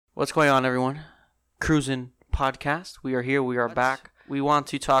What's going on, everyone? Cruising Podcast. We are here. We are back. We want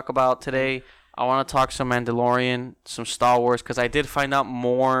to talk about today. I want to talk some Mandalorian, some Star Wars, because I did find out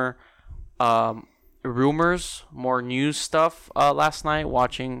more rumors, more news stuff last night,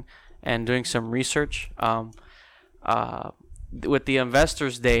 watching and doing some research. With the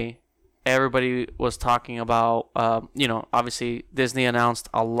Investors Day, everybody was talking about, obviously Disney announced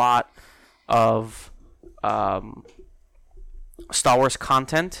a lot of Star Wars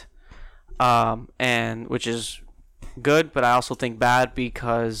content, and which is good, but I also think bad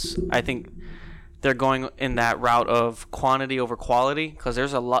because I think they're going in that route of quantity over quality, because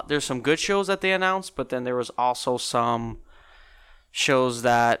there's some good shows that they announced, but then there was also some shows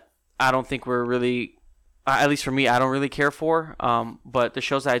that I don't think were really, at least for me, I don't really care for. But the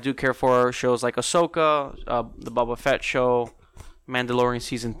shows that I do care for are shows like Ahsoka, the Boba Fett show, Mandalorian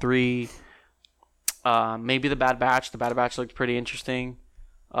Season 3, maybe The Bad Batch. The Bad Batch looked pretty interesting.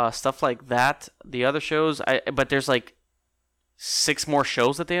 Stuff like that. The other shows, but there's like 6 more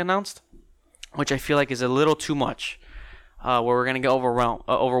shows that they announced, which I feel like is a little too much, where we're going to get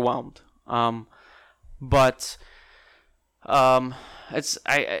overwhelmed.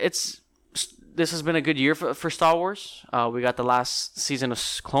 This has been a good year for Star Wars. We got the last season of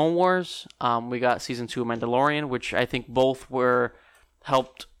Clone Wars. We got season 2 of Mandalorian, which I think both were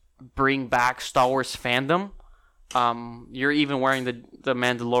helped bring back Star Wars fandom. You're even wearing the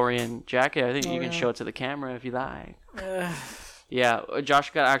Mandalorian jacket. I think you can show it to the camera if you like. Yeah,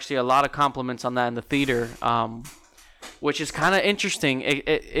 Josh got actually a lot of compliments on that in the theater, which is kind of interesting.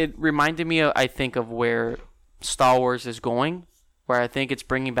 It reminded me, I think, of where Star Wars is going, where I think it's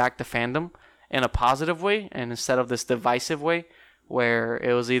bringing back the fandom in a positive way, and instead of this divisive way, where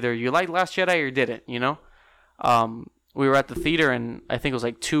it was either you liked Last Jedi or you didn't, We were at the theater, and I think it was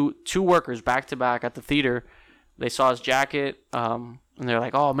like two workers back-to-back at the theater. They saw his jacket, and they're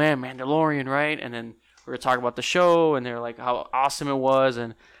like, oh, man, Mandalorian, right? And then we were talking about the show, and they were like how awesome it was,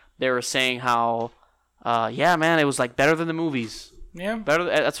 and they were saying how, yeah, man, it was like better than the movies. Yeah.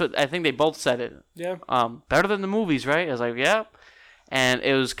 That's what I think they both said it. Yeah. Better than the movies, right? I was like, yeah. And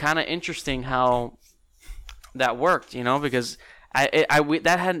it was kind of interesting how that worked, because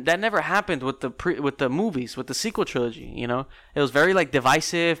that never happened with the movies, with the sequel trilogy. It was very like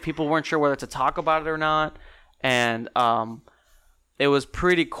divisive. People weren't sure whether to talk about it or not, and it was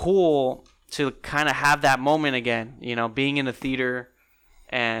pretty cool to kind of have that moment again. Being in the theater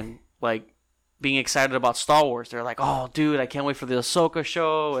and like being excited about Star Wars. They're like, oh, dude, I can't wait for the Ahsoka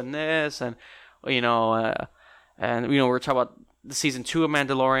show and this, and we're talking about the season 2 of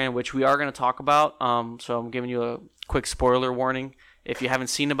Mandalorian, which we are going to talk about. So I'm giving you a quick spoiler warning if you haven't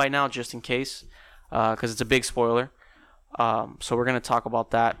seen it by now, just in case, because it's a big spoiler. So we're going to talk about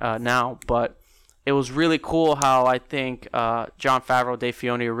that now. But it was really cool how I think Jon Favreau, Dave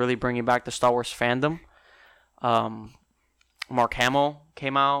Filoni are really bringing back the Star Wars fandom. Mark Hamill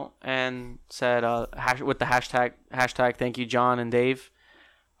came out and said with the hashtag thank you John and Dave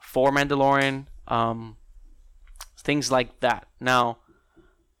for Mandalorian. Things like that. Now,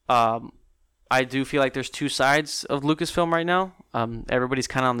 I do feel like there's 2 sides of Lucasfilm right now. Everybody's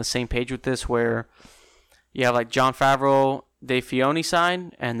kind of on the same page with this, where you have like Jon Favreau, Dave Filoni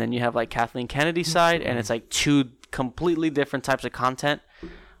side, and then you have like Kathleen Kennedy side, and it's like 2 completely different types of content.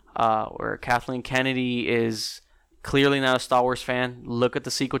 Where Kathleen Kennedy is clearly not a Star Wars fan. Look at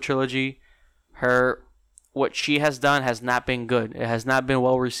the sequel trilogy. What she has done has not been good. It has not been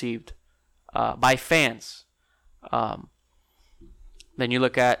well received by fans. Then you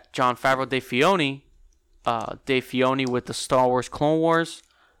look at Jon Favreau, Dave Filoni with the Star Wars Clone Wars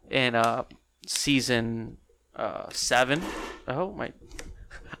in season 7. Oh my!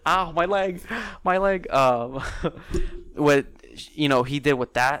 Ow, my leg! What he did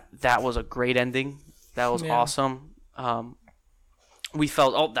with that was a great ending. That was awesome. We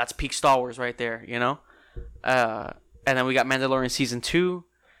felt, oh, that's peak Star Wars right there, And then we got Mandalorian season 2.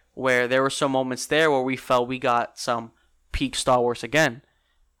 Where there were some moments there where we felt we got some peak Star Wars again.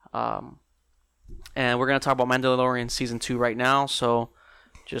 And we're going to talk about Mandalorian Season 2 right now. So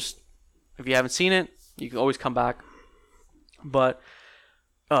just, if you haven't seen it, you can always come back. But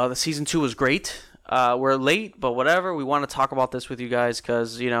the Season 2 was great. We're late, but whatever. We want to talk about this with you guys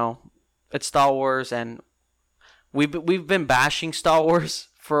because, it's Star Wars. And we've been bashing Star Wars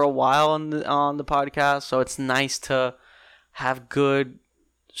for a while on the podcast. So it's nice to have good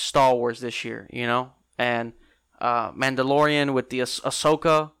Star Wars this year, and Mandalorian with the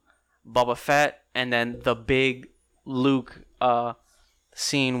Ahsoka, Boba Fett, and then the big Luke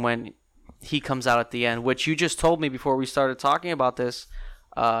scene when he comes out at the end, which you just told me before we started talking about this.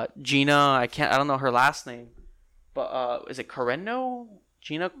 Gina, I don't know her last name, but is it Carreno?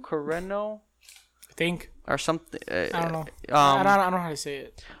 Gina Carano, I think, or something. I don't know. I don't know how to say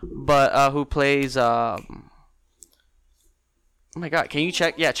it. But who plays? Oh my God! Can you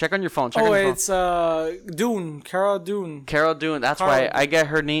check? Yeah, check on your phone. Check on your phone. It's Dune. Cara Dune. Cara Dune. That's why I get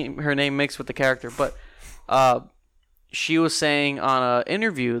her name mixed with the character. But she was saying on an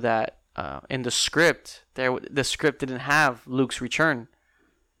interview that in the script the script didn't have Luke's return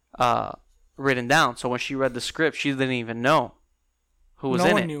written down. So when she read the script, she didn't even know who was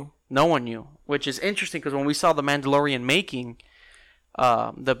in it. No one knew, which is interesting because when we saw The Mandalorian making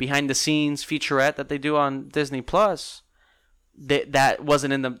the behind the scenes featurette that they do on Disney Plus, that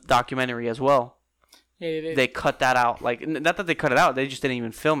wasn't in the documentary as well. Yeah, they cut that out. Like, not that they cut it out, they just didn't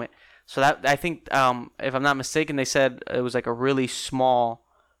even film it. So that, I think, if I'm not mistaken, they said it was like a really small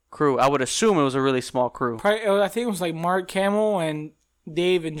crew. I would assume it was a really small crew. I think it was like Mark Hamill and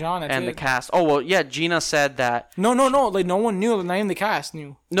Dave and John. And the cast. Oh, well, yeah, Gina said that. No. Like, no one knew. Not even the cast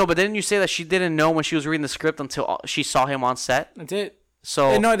knew. No, but didn't you say that she didn't know when she was reading the script until she saw him on set? That's it.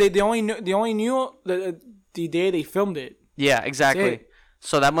 So no, they only knew the day they filmed it. Yeah, exactly.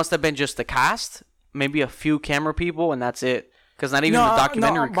 So that must have been just the cast, maybe a few camera people, and that's it. Because not even the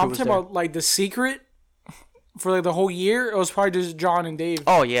documentary crew was there. I'm talking about, like, the secret for, like, the whole year. It was probably just John and Dave.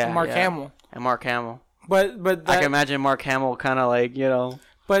 Oh, yeah. And Mark Hamill. And Mark Hamill. But I can imagine Mark Hamill kind of like, you know.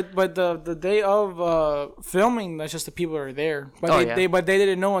 But the day of filming, that's just the people that are there. But they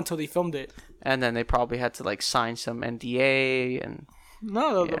didn't know until they filmed it. And then they probably had to, like, sign some NDA and.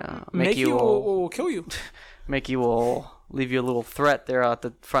 No, Mickey will kill you. Mickey will leave you a little threat there at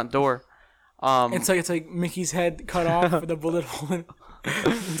the front door. It's like Mickey's head cut off with a bullet hole.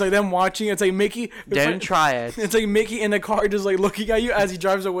 It's like them watching. It's like Mickey. Don't try it. It's like Mickey in the car just like looking at you as he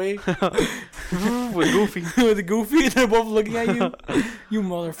drives away. With Goofy. With Goofy. They're both looking at you. You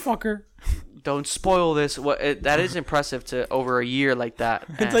motherfucker. Don't spoil this. That is impressive to over a year like that.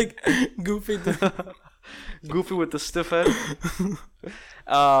 It's like Goofy. Goofy with the stiff head.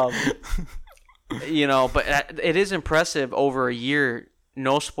 You know, but it is impressive over a year.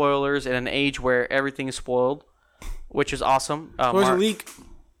 No spoilers in an age where everything is spoiled, which is awesome. There's a leak.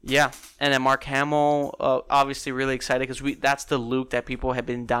 Yeah, and then Mark Hamill, obviously really excited because that's the Luke that people have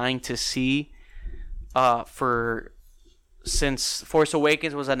been dying to see since Force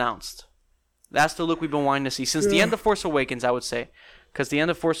Awakens was announced. That's the Luke we've been wanting to see since the end of Force Awakens, I would say, because the end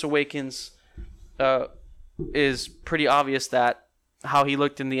of Force Awakens is pretty obvious that how he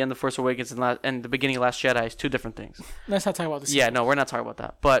looked in the end of Force Awakens and the beginning of Last Jedi is two different things. Let's not talk about this. Yeah, no, we're not talking about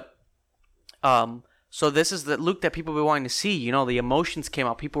that. But, so this is the Luke that people have been wanting to see. You know, the emotions came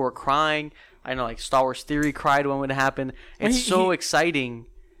out. People were crying. I know, like, Star Wars Theory cried when it happened. It's so exciting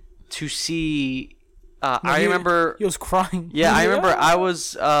to see. I remember... He was crying. Yeah, I remember I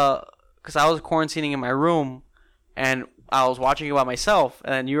was... Because I was quarantining in my room, and I was watching it by myself,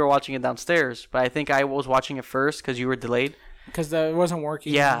 and you were watching it downstairs. But I think I was watching it first because you were delayed. Because it wasn't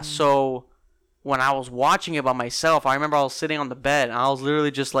working. Yeah, so when I was watching it by myself, I remember I was sitting on the bed, and I was literally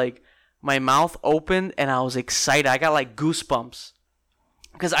just like, my mouth opened, and I was excited. I got like goosebumps.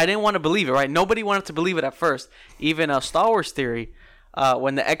 Because I didn't want to believe it, right? Nobody wanted to believe it at first. Even Star Wars Theory,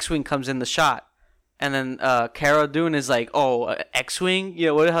 when the X-Wing comes in the shot, and then Cara Dune is like, oh, X-Wing?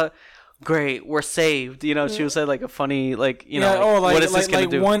 You know, great, we're saved. You know, she was said like a funny, like, you know, what is this going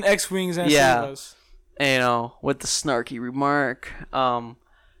to do? One X-Wing's and save us. You know, with the snarky remark.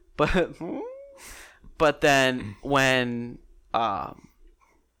 But then when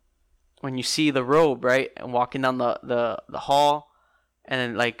you see the robe, right, and walking down the hall, and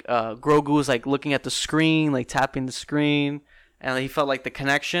then like Grogu's like looking at the screen, like tapping the screen, and he felt like the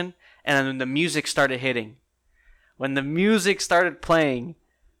connection, and then the music started hitting. When the music started playing,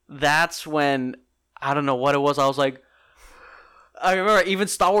 that's when, I don't know what it was, I was like, I remember even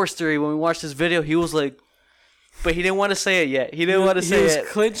Star Wars Theory, when we watched this video, he was like, but he didn't want to say it yet. He didn't want to say it. He was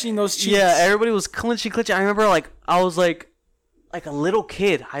clenching those cheeks. Yeah, everybody was clenching. I remember, like, I was like a little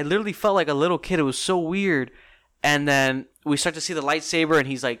kid. I literally felt like a little kid. It was so weird. And then we start to see the lightsaber, and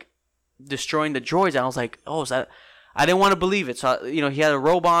he's like destroying the droids. And I was like, oh, is that? I didn't want to believe it. So, you know, he had a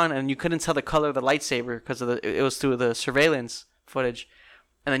robe on, and you couldn't tell the color of the lightsaber because it was through the surveillance footage.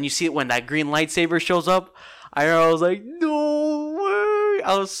 And then you see it when that green lightsaber shows up. I was like, no way.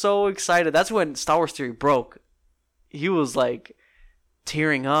 I was so excited. That's when Star Wars Theory broke. He was like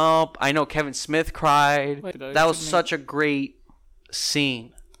tearing up. I know Kevin Smith cried. That was such a great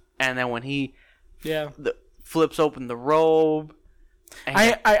scene. And then when he flips open the robe.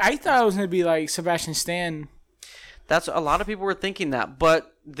 I thought it was going to be like Sebastian Stan. That's a lot of people were thinking that.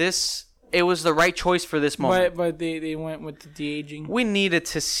 But it was the right choice for this moment. But they went with the de-aging. We needed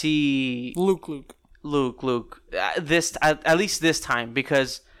to see Luke. Luke. This at least this time,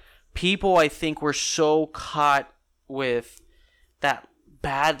 because people, I think, were so caught with that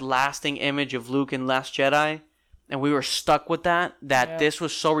bad lasting image of Luke in Last Jedi, and we were stuck with that. This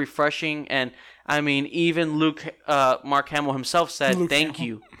was so refreshing, and I mean, even Mark Hamill himself said, "Thank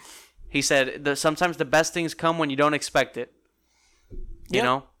you." He said, "Sometimes the best things come when you don't expect it." You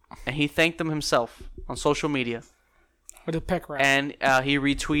know, and he thanked them himself on social media. With a peck rap. And he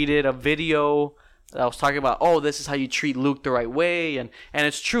retweeted a video that was talking about, oh, this is how you treat Luke the right way, and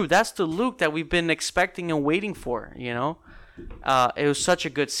it's true. That's the Luke that we've been expecting and waiting for. You know, it was such a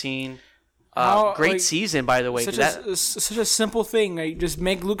good scene. Great season, by the way. Such a simple thing. Like, just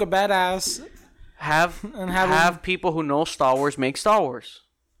make Luke a badass. Have people who know Star Wars make Star Wars.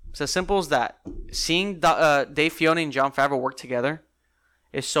 It's as simple as that. Seeing Dave Filoni and Jon Favreau work together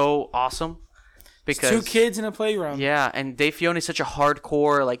is so awesome. Because it's 2 kids in a playground. Yeah, and Dave Filoni is such a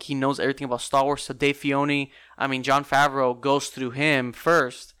hardcore, like, he knows everything about Star Wars. So Dave Filoni, Jon Favreau goes through him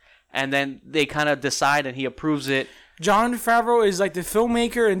first, and then they kind of decide, and he approves it. Jon Favreau is like the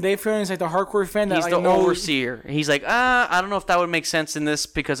filmmaker, and Dave Filoni is like the hardcore fan. He's the overseer. He's like, I don't know if that would make sense in this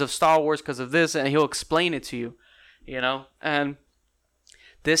because of Star Wars, because of this, and he'll explain it to you, you know. And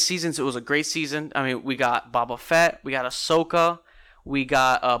this season, so it was a great season. I mean, we got Boba Fett, we got Ahsoka, we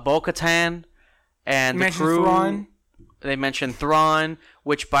got Bo-Katan. And the crew, Thrawn. They mentioned Thrawn,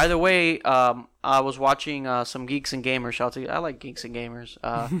 which, by the way, I was watching some Geeks and Gamers. I like Geeks and Gamers.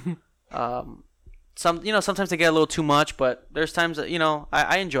 Sometimes they get a little too much, but there's times that,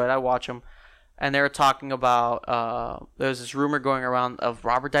 I enjoy it. I watch them. And they were talking about, there's this rumor going around of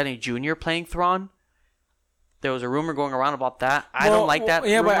Robert Downey Jr. playing Thrawn. There was a rumor going around about that. I don't like that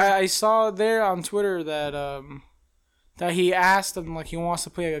Yeah, rumor. But I saw there on Twitter that... that he asked him, like, he wants to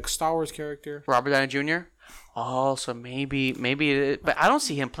play a Star Wars character. Robert Downey Jr.? Oh, so maybe but I don't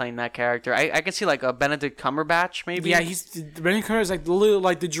see him playing that character. I can see, like, a Benedict Cumberbatch, maybe. Yeah, Benedict Cumberbatch is,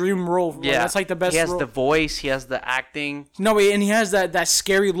 like, the dream role. Yeah. That's, like, the best role. He has the voice. He has the acting. No, and he has that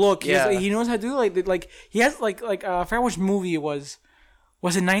scary look. He knows how to do, like, he has, I forgot which movie it was.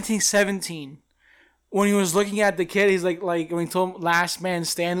 Was it 1917? When he was looking at the kid, he's, like when he told him Last Man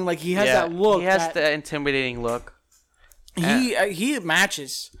Standing, like, he has that look. He has the intimidating look. He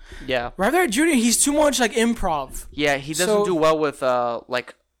matches. Yeah. Rather Jr., he's too much like improv. Yeah, he doesn't do well with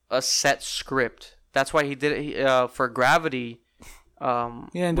like a set script. That's why he did it for Gravity.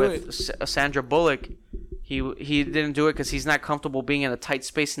 With Sandra Bullock, he didn't do it because he's not comfortable being in a tight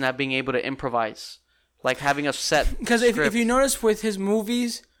space and not being able to improvise, like having a set. Because if you notice with his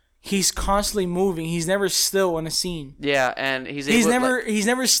movies, he's constantly moving. He's never still in a scene. Yeah, and he's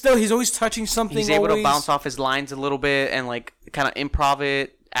never still. He's always touching something. He's able to bounce off his lines a little bit and like kind of improv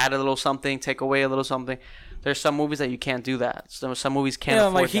it, add a little something, take away a little something. There's some movies that you can't do that. Some movies can't. Yeah,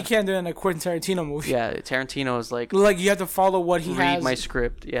 like he can't do it in a Quentin Tarantino movie. Yeah, Tarantino is like you have to follow what he has. Read my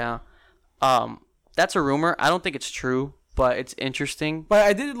script. Yeah, that's a rumor. I don't think it's true, but it's interesting. But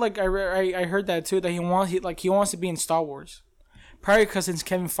I did I heard that too, that he wants to be in Star Wars. Probably because since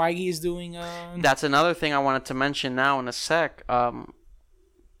Kevin Feige is doing... That's another thing I wanted to mention now in a sec. But,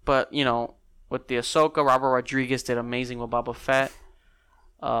 with the Ahsoka, Robert Rodriguez did amazing with Boba Fett.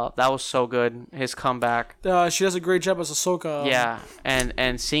 That was so good. His comeback. She does a great job as Ahsoka. Yeah,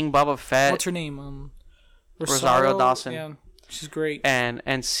 and seeing Boba Fett... What's her name? Rosario Dawson. Yeah, she's great.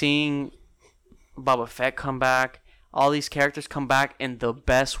 And seeing Boba Fett come back, all these characters come back in the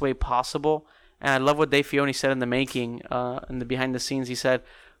best way possible... And I love what Dave Filoni said in the making, in the behind the scenes. He said,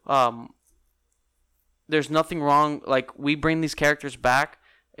 there's nothing wrong. Like, we bring these characters back.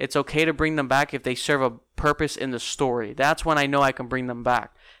 It's okay to bring them back if they serve a purpose in the story. That's when I know I can bring them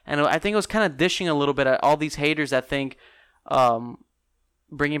back. And I think it was kind of dishing a little bit at all these haters that think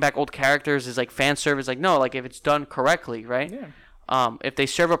bringing back old characters is like fan service. Like, no, like if it's done correctly, right? Yeah. If they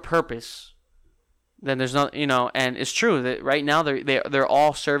serve a purpose, then there's no, and it's true that right now they're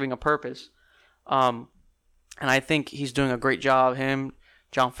all serving a purpose. And I think he's doing a great job. Him,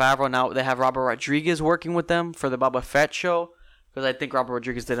 Jon Favreau. Now they have Robert Rodriguez working with them for the Boba Fett show, because I think Robert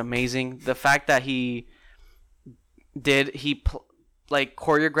Rodriguez did amazing. The fact that he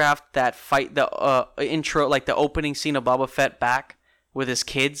choreographed that fight, the intro, like the opening scene of Boba Fett back with his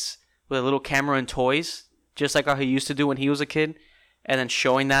kids with a little camera and toys, just like how he used to do when he was a kid, and then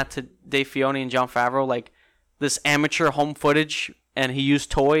showing that to Dave Filoni and Jon Favreau, like this amateur home footage. And he used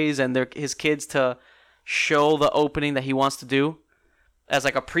toys and his kids to show the opening that he wants to do as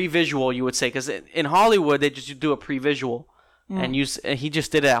like a pre-visual, you would say. Because in Hollywood, they just do a pre-visual. And he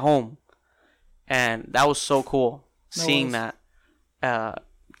just did it at home. And that was so cool seeing that.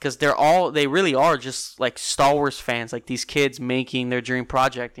 Because they really are just like Star Wars fans. Like these kids making their dream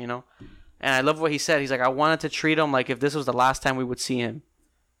project, And I love what he said. He's like, I wanted to treat him like if this was the last time we would see him,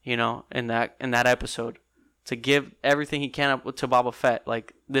 you know, in that episode, to give everything he can up to Boba Fett.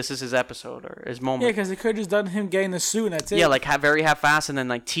 Like, this is his episode or his moment. Yeah, because they could have just done him getting the suit and that's it. Yeah, like very half-assed and then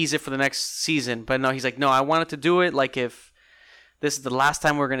like tease it for the next season. But no, he's like, no, I wanted to do it like if this is the last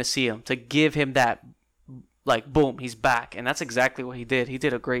time we're gonna see him, to give him that, like, boom, he's back. And that's exactly what he did. He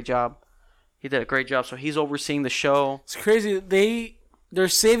did a great job. So he's overseeing the show. It's crazy. They're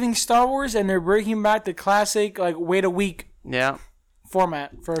saving Star Wars and they're bringing back the classic, like, wait a week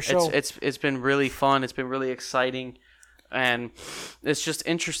format for a show. It's been really fun. It's been really exciting. And it's just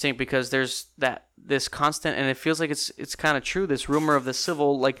interesting because there's this constant, and it feels like it's kind of true, this rumor of the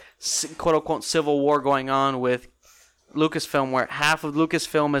quote unquote civil war going on with Lucasfilm, where half of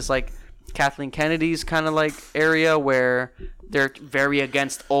Lucasfilm is like Kathleen Kennedy's kind of like area where they're very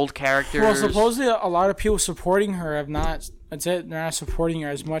against old characters. Well, supposedly a lot of people supporting her have not. That's it. They're not supporting her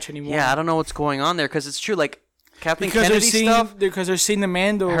as much anymore. Yeah, I don't know what's going on there because it's true. Like Kathleen Kennedy stuff. Because they're seeing the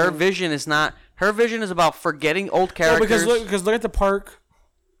Mando. Her vision is not. Her vision is about forgetting old characters. Well, because look at the park,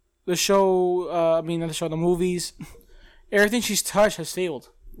 the show. Not the show. The movies. Everything she's touched has failed.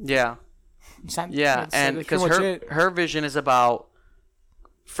 Yeah. And because her vision is about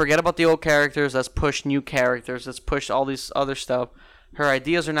forget about the old characters. Let's push new characters. Let's push all these other stuff. Her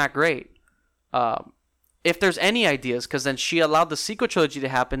ideas are not great. If there's any ideas, because then she allowed the sequel trilogy to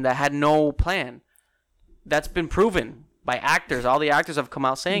happen that had no plan. That's been proven by actors. All the actors have come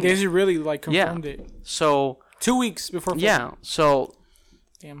out saying Daisy really confirmed it. So 2 weeks before. Yeah. So.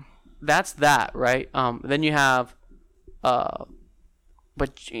 Damn. That's that, right? Then you have, Dave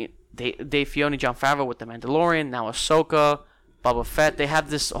Filoni, Jon Favreau with The Mandalorian, now Ahsoka, Boba Fett. They have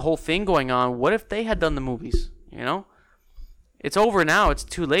this whole thing going on. What if they had done the movies? You know, it's over now. It's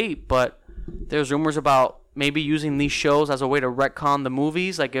too late. But there's rumors about maybe using these shows as a way to retcon the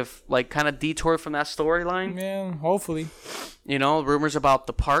movies, kind of detour from that storyline. Yeah, hopefully. You know, rumors about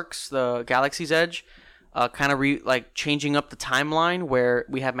the parks, the Galaxy's Edge, kind of changing up the timeline where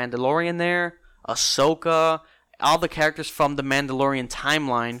we have Mandalorian there, Ahsoka, all the characters from the Mandalorian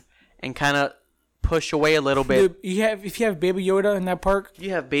timeline, and kind of push away a little bit. If you have Baby Yoda in that park,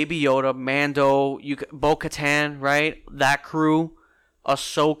 you have Baby Yoda, Mando, Bo-Katan, right? That crew,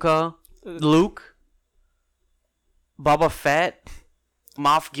 Ahsoka, Luke, Boba Fett,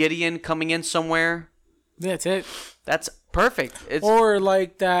 Moff Gideon coming in somewhere. That's it. That's perfect. Or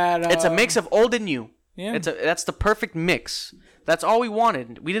like that. It's a mix of old and new. Yeah. That's the perfect mix. That's all we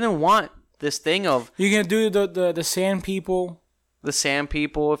wanted. We didn't want this thing of you can do the Sand People. The Sand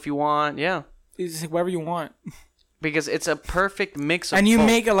People, if you want, yeah. It's whatever you want. Because it's a perfect mix of. And you both.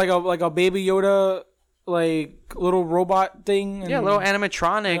 make like a Baby Yoda, like little robot thing. Yeah, little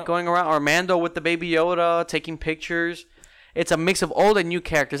animatronic going around, or Mando with the Baby Yoda taking pictures. It's a mix of old and new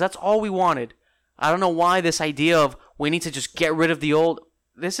characters. That's all we wanted. I don't know why this idea of we need to just get rid of the old.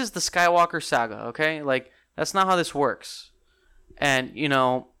 This is the Skywalker saga, okay? Like, that's not how this works. And, you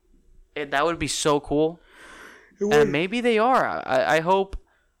know, that would be so cool. And maybe they are. I hope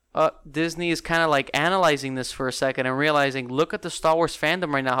Disney is kind of like analyzing this for a second and realizing, look at the Star Wars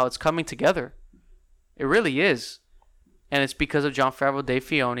fandom right now, how it's coming together. It really is. And it's because of Jon Favreau, Dave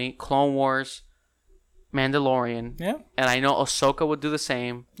Filoni, Clone Wars, Mandalorian. Yeah. And I know Ahsoka would do the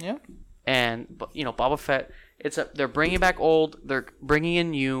same. Yeah. And, you know, Boba Fett. They're bringing back old, they're bringing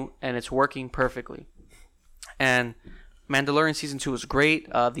in new, and it's working perfectly. And Mandalorian Season 2 is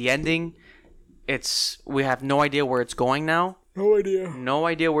great. The ending, we have no idea where it's going now. No idea. No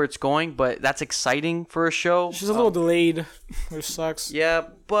idea where it's going, but that's exciting for a show. It's just a little delayed, which sucks. Yeah,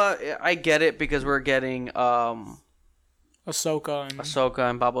 but I get it because we're getting Ahsoka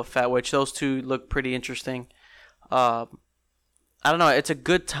and Boba Fett, which those two look pretty interesting. I don't know. It's a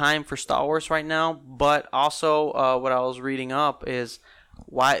good time for Star Wars right now, but also what I was reading up is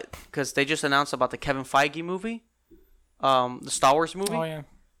why, because they just announced about the Kevin Feige movie, the Star Wars movie. Oh yeah.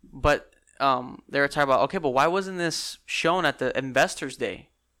 But they were talking about, okay, but why wasn't this shown at the Investors Day?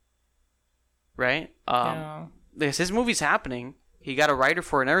 Right? Yeah. His movie's happening. He got a writer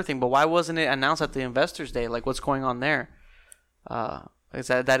for it and everything, but why wasn't it announced at the Investors Day? Like, what's going on there?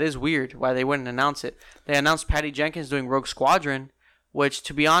 That is weird why they wouldn't announce it. They announced Patty Jenkins doing Rogue Squadron, which,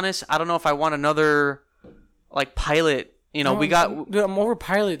 to be honest, I don't know if I want another pilot. You know, Dude, I'm over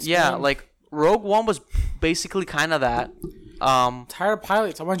pilots. Yeah, man. like Rogue One was basically kind of that. Tired of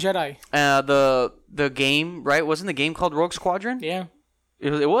pilots. I want Jedi. The game, right? Wasn't the game called Rogue Squadron? Yeah.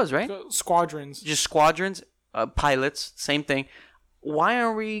 It was, right? Squadrons. Just squadrons, pilots, same thing. Why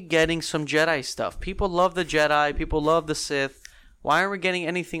aren't we getting some Jedi stuff? People love the Jedi. People love the Sith. Why aren't we getting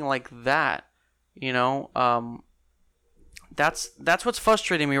anything like that? You know, that's what's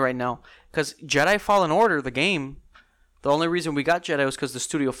frustrating me right now. because Jedi Fallen Order, the game, the only reason we got Jedi was because the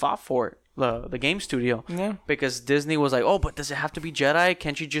studio fought for it, the game studio. Yeah. Because Disney was like, oh, but does it have to be Jedi?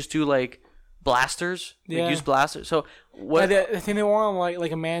 Can't you just do like blasters? Yeah. Like, use blasters. So what? I think they want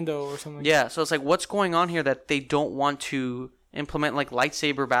like a Mando or something. Yeah. So it's like, what's going on here that they don't want to implement like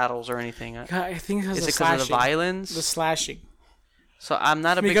lightsaber battles or anything? God, I think is it because of the violence? The slashing. So I'm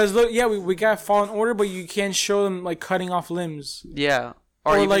not a because look, yeah, we got Fallen Order, but you can't show them like cutting off limbs. Yeah,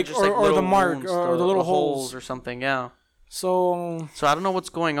 or even like just, or the mark wounds, or the little holes or something. Yeah. So I don't know what's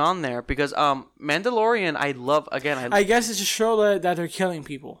going on there because Mandalorian I love again. I guess it's to show that they're killing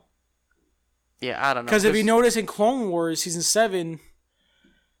people. Yeah, I don't know. Because if you notice in Clone Wars season 7,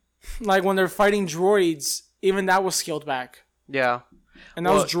 like when they're fighting droids, even that was scaled back. Yeah, and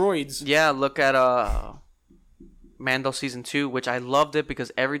that was droids. Yeah, look at Mando season 2, which I loved it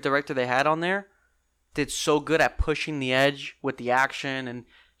because every director they had on there did so good at pushing the edge with the action, and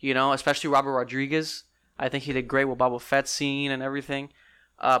especially Robert Rodriguez. I think he did great with Boba Fett's scene and everything.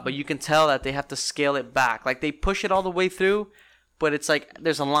 But you can tell that they have to scale it back. Like they push it all the way through, but it's like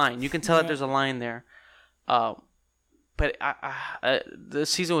there's a line. You can tell that there's a line there. But the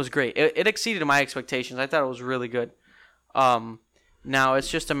season was great. It exceeded my expectations. I thought it was really good. Now it's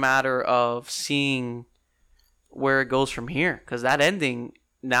just a matter of seeing where it goes from here, because that ending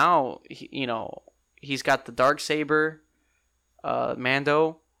now, he's got the Darksaber,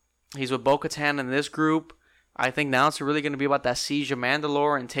 Mando, he's with Bo-Katan in this group. I think now it's really going to be about that siege of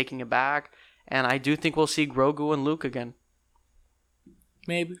Mandalore and taking it back, and I do think we'll see Grogu and Luke again.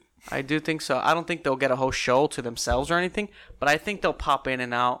 Maybe. I do think so. I don't think they'll get a whole show to themselves or anything, but I think they'll pop in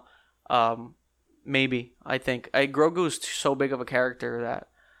and out. Maybe. I think Grogu is so big of a character that,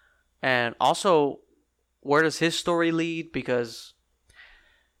 and also, where does his story lead? Because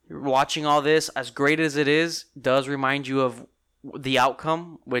watching all this, as great as it is, does remind you of the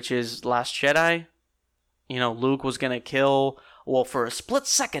outcome, which is Last Jedi. Luke was going to kill, for a split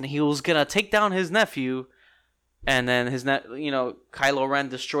second, he was going to take down his nephew, and then Kylo Ren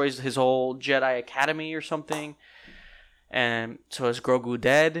destroys his whole Jedi Academy or something. And so is Grogu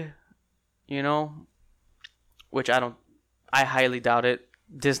dead? Which I highly doubt it.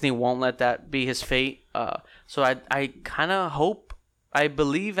 Disney won't let that be his fate. So I kind of hope, I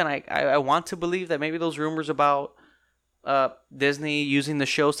believe, and I want to believe that maybe those rumors about Disney using the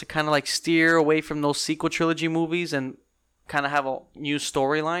shows to kind of like steer away from those sequel trilogy movies and kind of have a new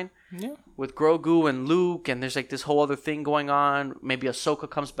storyline with Grogu and Luke, and there's like this whole other thing going on. Maybe Ahsoka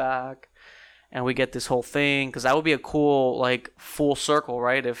comes back and we get this whole thing, because that would be a cool like full circle,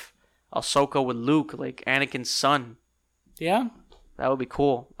 right? If Ahsoka with Luke, like Anakin's son. Yeah. That would be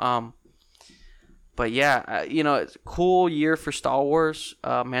cool. But yeah, it's a cool year for Star Wars.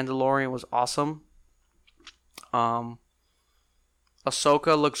 Mandalorian was awesome. Ahsoka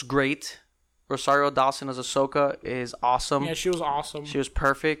looks great. Rosario Dawson as Ahsoka is awesome. Yeah, she was awesome. She was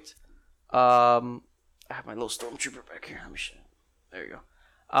perfect. I have my little stormtrooper back here. Let me show you. There you go.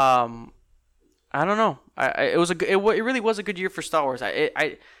 I don't know. It really was a good year for Star Wars.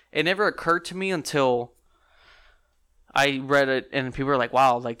 It never occurred to me until I read it, and people were like,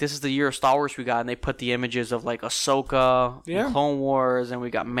 wow, like this is the year of Star Wars we got, and they put the images of like Ahsoka, and Clone Wars, and we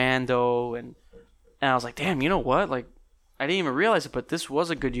got Mando, and I was like, damn, you know what? Like, I didn't even realize it, but this was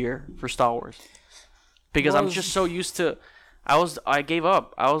a good year for Star Wars. Because I'm just so used to, I gave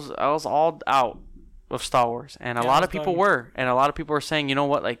up. I was all out of Star Wars, and a lot of people were, and a lot of people are saying, you know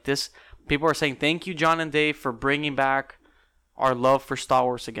what, like this, people are saying, thank you, John and Dave, for bringing back our love for Star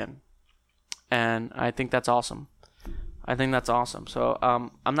Wars again. And I think that's awesome. So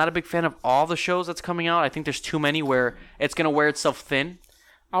I'm not a big fan of all the shows that's coming out. I think there's too many where it's going to wear itself thin.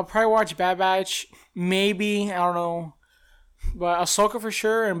 I'll probably watch Bad Batch. Maybe. I don't know. But Ahsoka for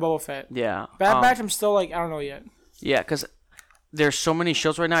sure and Boba Fett. Yeah. Bad Batch, I'm still like, I don't know yet. Yeah, because there's so many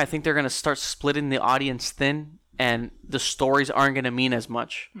shows right now. I think they're going to start splitting the audience thin, and the stories aren't going to mean as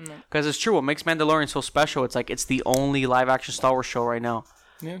much. Because it's true. What makes Mandalorian so special, it's like it's the only live-action Star Wars show right now.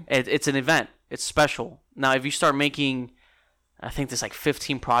 Yeah. It's an event. It's special. Now, if you start making, I think there's like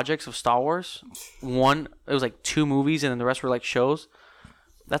 15 projects of Star Wars. It was like 2 movies, and then the rest were like shows.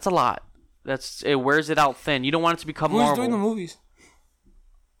 That's a lot. It wears it out thin. You don't want it to become Marvel. Who's doing the movies?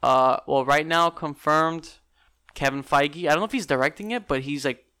 Well, right now confirmed, Kevin Feige. I don't know if he's directing it, but he's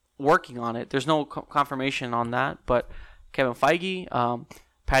like working on it. There's no confirmation on that, but Kevin Feige.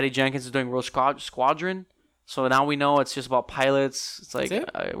 Patty Jenkins is doing Rogue Squadron. So now we know it's just about pilots. It's like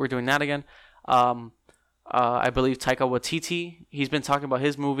we're doing that again. I believe Taika Waititi, he's been talking about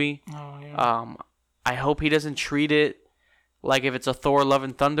his movie. Oh, yeah. I hope he doesn't treat it like if it's a Thor Love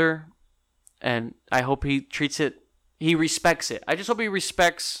and Thunder, and I hope he treats it he respects it. I just hope he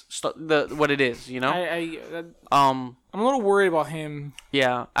respects what it is. You know. I'm a little worried about him.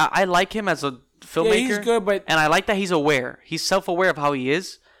 Yeah, I like him as a filmmaker. Yeah, he's good, and I like that he's aware. He's self-aware of how he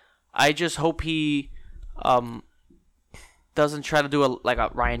is. I just hope he doesn't try to do a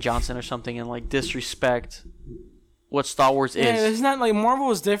Rian Johnson or something and like disrespect what Star Wars is. Yeah, it's not like Marvel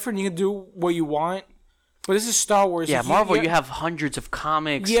is different. You can do what you want, but this is Star Wars. Yeah, Marvel, you have hundreds of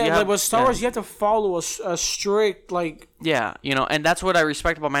comics. Yeah, but Star Wars, you have to follow a strict like. Yeah, and that's what I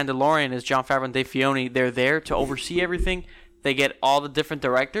respect about Mandalorian is Jon Favreau and Dave Filoni. They're there to oversee everything. They get all the different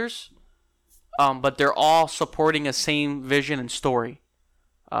directors, but they're all supporting a same vision and story.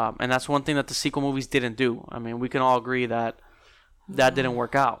 And that's one thing that the sequel movies didn't do. I mean, we can all agree that didn't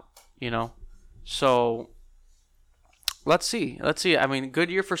work out, So, let's see. I mean, good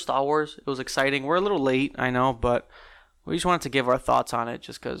year for Star Wars. It was exciting. We're a little late, I know, but we just wanted to give our thoughts on it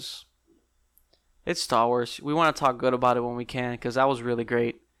just because it's Star Wars. We want to talk good about it when we can because that was really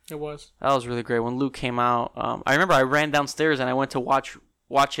great. It was. That was really great. When Luke came out, I remember I ran downstairs and I went to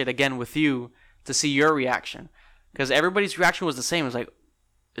watch it again with you to see your reaction because everybody's reaction was the same. It was like,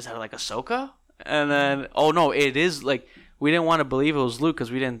 is that like Ahsoka? And then, oh no, it is like we didn't want to believe it was Luke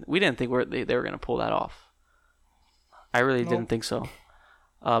because we didn't think they were gonna pull that off. I really didn't think so.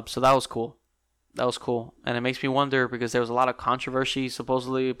 So that was cool. And it makes me wonder because there was a lot of controversy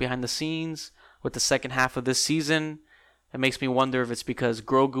supposedly behind the scenes with the second half of this season. It makes me wonder if it's because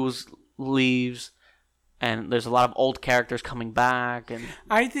Grogu leaves and there's a lot of old characters coming back. And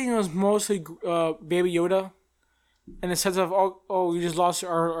I think it was mostly Baby Yoda. In the sense of, we just lost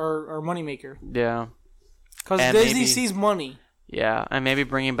our moneymaker. Yeah. Because Disney sees money. Yeah, and maybe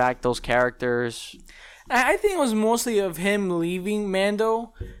bringing back those characters. I think it was mostly of him leaving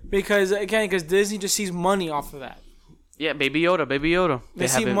Mando because Disney just sees money off of that. Yeah, Baby Yoda. They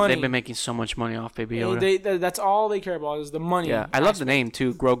see money. They've been making so much money off Baby Yoda. That's all they care about is the money. Yeah, I love the name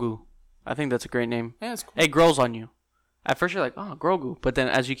too, Grogu. I think that's a great name. Yeah, it's cool. It grows on you. At first you're like, oh, Grogu. But then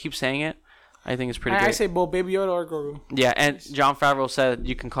as you keep saying it, I think it's pretty great. I say both Baby Yoda or Grogu. Yeah, and Jon Favreau said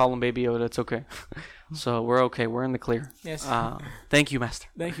you can call him Baby Yoda. It's okay. So we're okay. We're in the clear. Yes. Thank you, Master.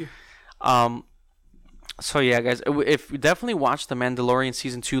 Thank you. So yeah, guys, if we definitely watch the Mandalorian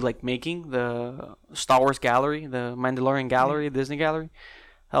season 2, like making the Star Wars gallery, the Mandalorian gallery, Disney gallery,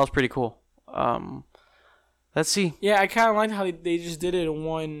 that was pretty cool. Let's see. Yeah, I kind of liked how they just did it in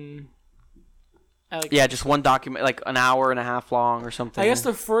one. Just one document, like an hour and a half long or something. I guess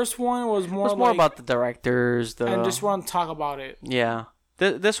the first one was more about the directors. And just want to talk about it. Yeah.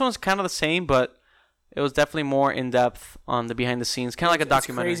 This one's kind of the same, but it was definitely more in-depth on the behind-the-scenes. Kind of like a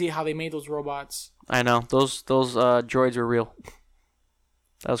documentary. It's crazy how they made those robots. I know. Those droids were real.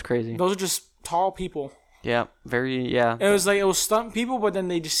 That was crazy. Those are just tall people. Yeah. It was stunt people, but then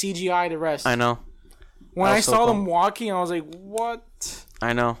they just CGI the rest. I know. When I saw them walking, I was like, what?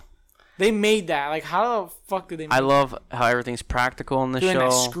 I know. They made that. Like, how the fuck did they make that? I love how everything's practical in the show.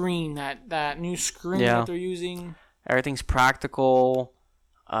 That screen, that new screen that they're using. Everything's practical.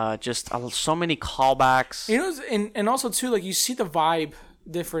 Just so many callbacks. And also, too, like, you see the vibe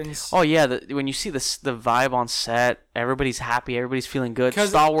difference. Oh, yeah. When you see the vibe on set, everybody's happy. Everybody's feeling good.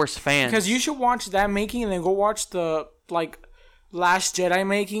 Star Wars fans. Because you should watch that making and then go watch the, Last Jedi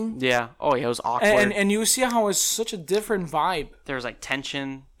making. Yeah. Oh, yeah, it was awkward. And you see how it's such a different vibe. There was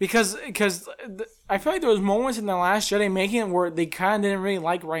tension. Because I feel like there was moments in the Last Jedi making where they kind of didn't really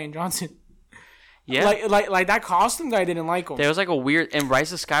like Rian Johnson. Yeah. Like that costume guy didn't like him. There was a weird, and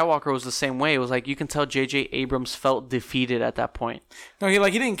Rise of Skywalker was the same way. It was you can tell J.J. Abrams felt defeated at that point. No, he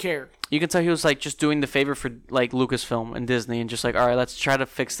didn't care. You can tell he was just doing the favor for Lucasfilm and Disney and just all right, let's try to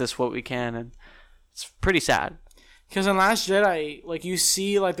fix this what we can, and it's pretty sad. Because in Last Jedi, you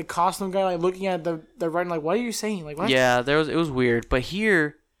see the costume guy looking at the writing, what are you saying? What? Yeah, it was weird. But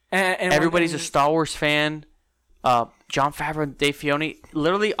here, and everybody's a Star Wars fan. Jon Favreau and Dave Filoni,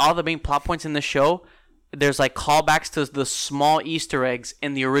 literally all the main plot points in the show, there's callbacks to the small Easter eggs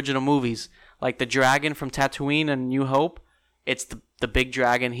in the original movies. Like the dragon from Tatooine and New Hope, it's the big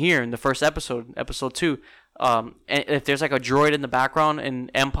dragon here in the first episode, episode 2. And if there's a droid in the background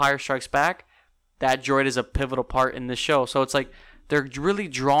in Empire Strikes Back, that droid is a pivotal part in this show. So it's they're really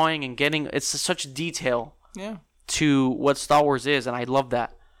drawing and getting, it's such detail to what Star Wars is, and I love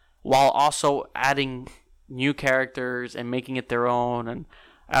that. While also adding new characters and making it their own, and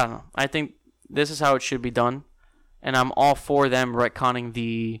I don't know. I think this is how it should be done, and I'm all for them retconning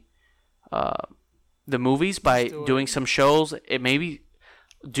the movies by doing some shows. It maybe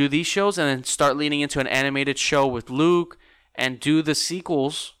do these shows and then start leaning into an animated show with Luke and do the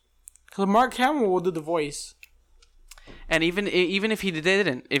sequels. Because Mark Hamill will do the voice. And even if he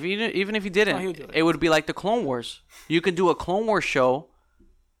didn't, even if he didn't, it would be like the Clone Wars. You can do a Clone Wars show,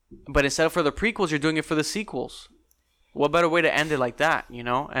 but instead of for the prequels, you're doing it for the sequels. What better way to end it like that, you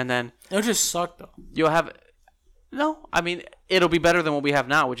know? And then it'll just suck though. You'll have I mean, it'll be better than what we have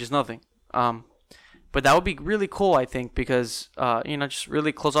now, which is nothing. But that would be really cool, I think, because just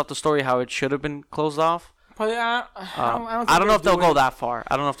really close off the story how it should have been closed off. But I don't know if they'll go that far.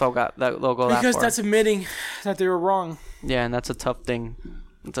 I don't know if they'll go that far. Because that's admitting that they were wrong. Yeah, and that's a tough thing.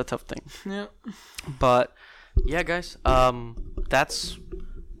 It's a tough thing. Yeah. But yeah, guys, that's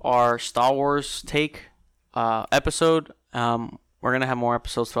our Star Wars take episode. We're gonna have more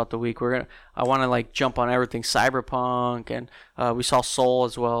episodes throughout the week. I want to jump on everything Cyberpunk, and we saw Soul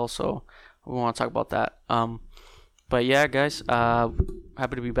as well, so we want to talk about that. But yeah, guys,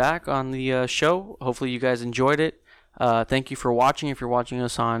 happy to be back on the show. Hopefully you guys enjoyed it. Thank you for watching. If you're watching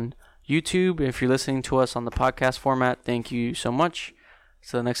us on YouTube, if you're listening to us on the podcast format, thank you so much.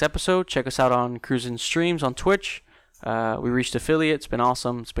 So the next episode, check us out on Cruisin' Streams on Twitch. We reached affiliate. It's been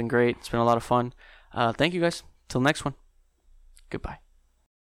awesome. It's been great. It's been a lot of fun. Thank you guys. Till next one. Goodbye.